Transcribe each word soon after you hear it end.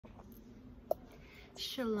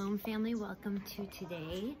Shalom family, welcome to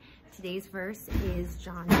today. Today's verse is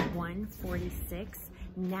John 1:46.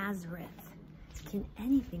 Nazareth. Can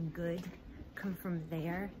anything good come from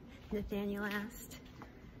there? Nathanael asked.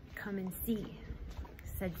 Come and see,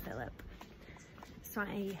 said Philip. So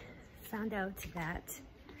I found out that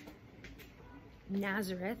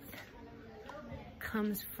Nazareth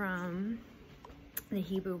comes from the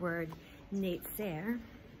Hebrew word netzer,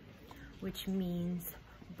 which means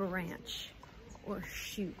branch or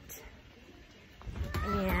shoot.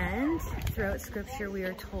 And throughout scripture we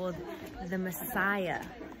are told the Messiah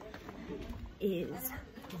is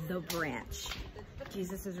the branch.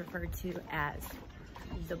 Jesus is referred to as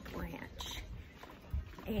the branch.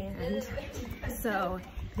 And so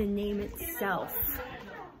the name itself,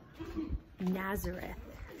 Nazareth,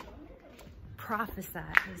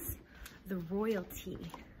 prophesies the royalty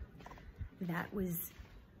that was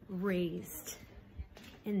raised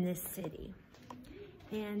in this city.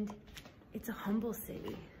 And it's a humble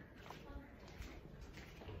city.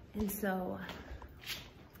 And so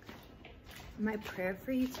my prayer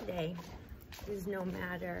for you today is, no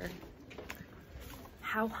matter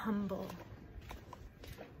how humble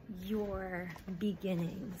your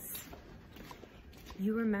beginnings,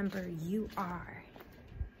 you remember you are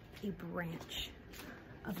a branch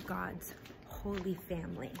of God's holy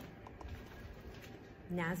family.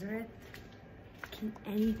 Nazareth, can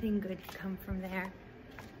anything good come from there?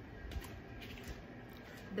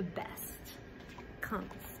 The best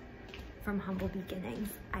comes from humble beginnings.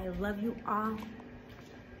 I love you all.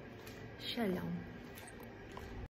 Shalom.